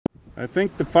I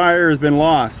think the fire has been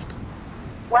lost.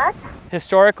 What?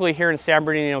 Historically, here in San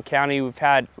Bernardino County, we've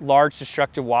had large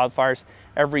destructive wildfires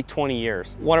every 20 years.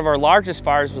 One of our largest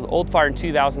fires was Old Fire in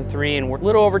 2003, and we're a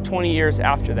little over 20 years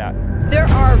after that. There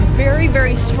are very,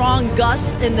 very strong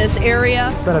gusts in this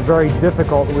area. It's been a very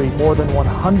difficult week. More than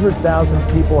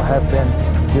 100,000 people have been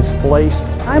displaced.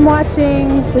 I'm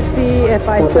watching to see if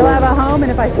I still have a home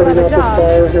and if I still have a job.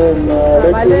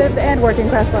 I live and work in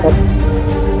Crestline.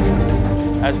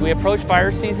 As we approach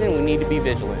fire season, we need to be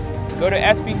vigilant. Go to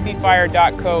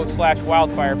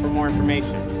sbcfire.co/wildfire for more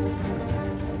information.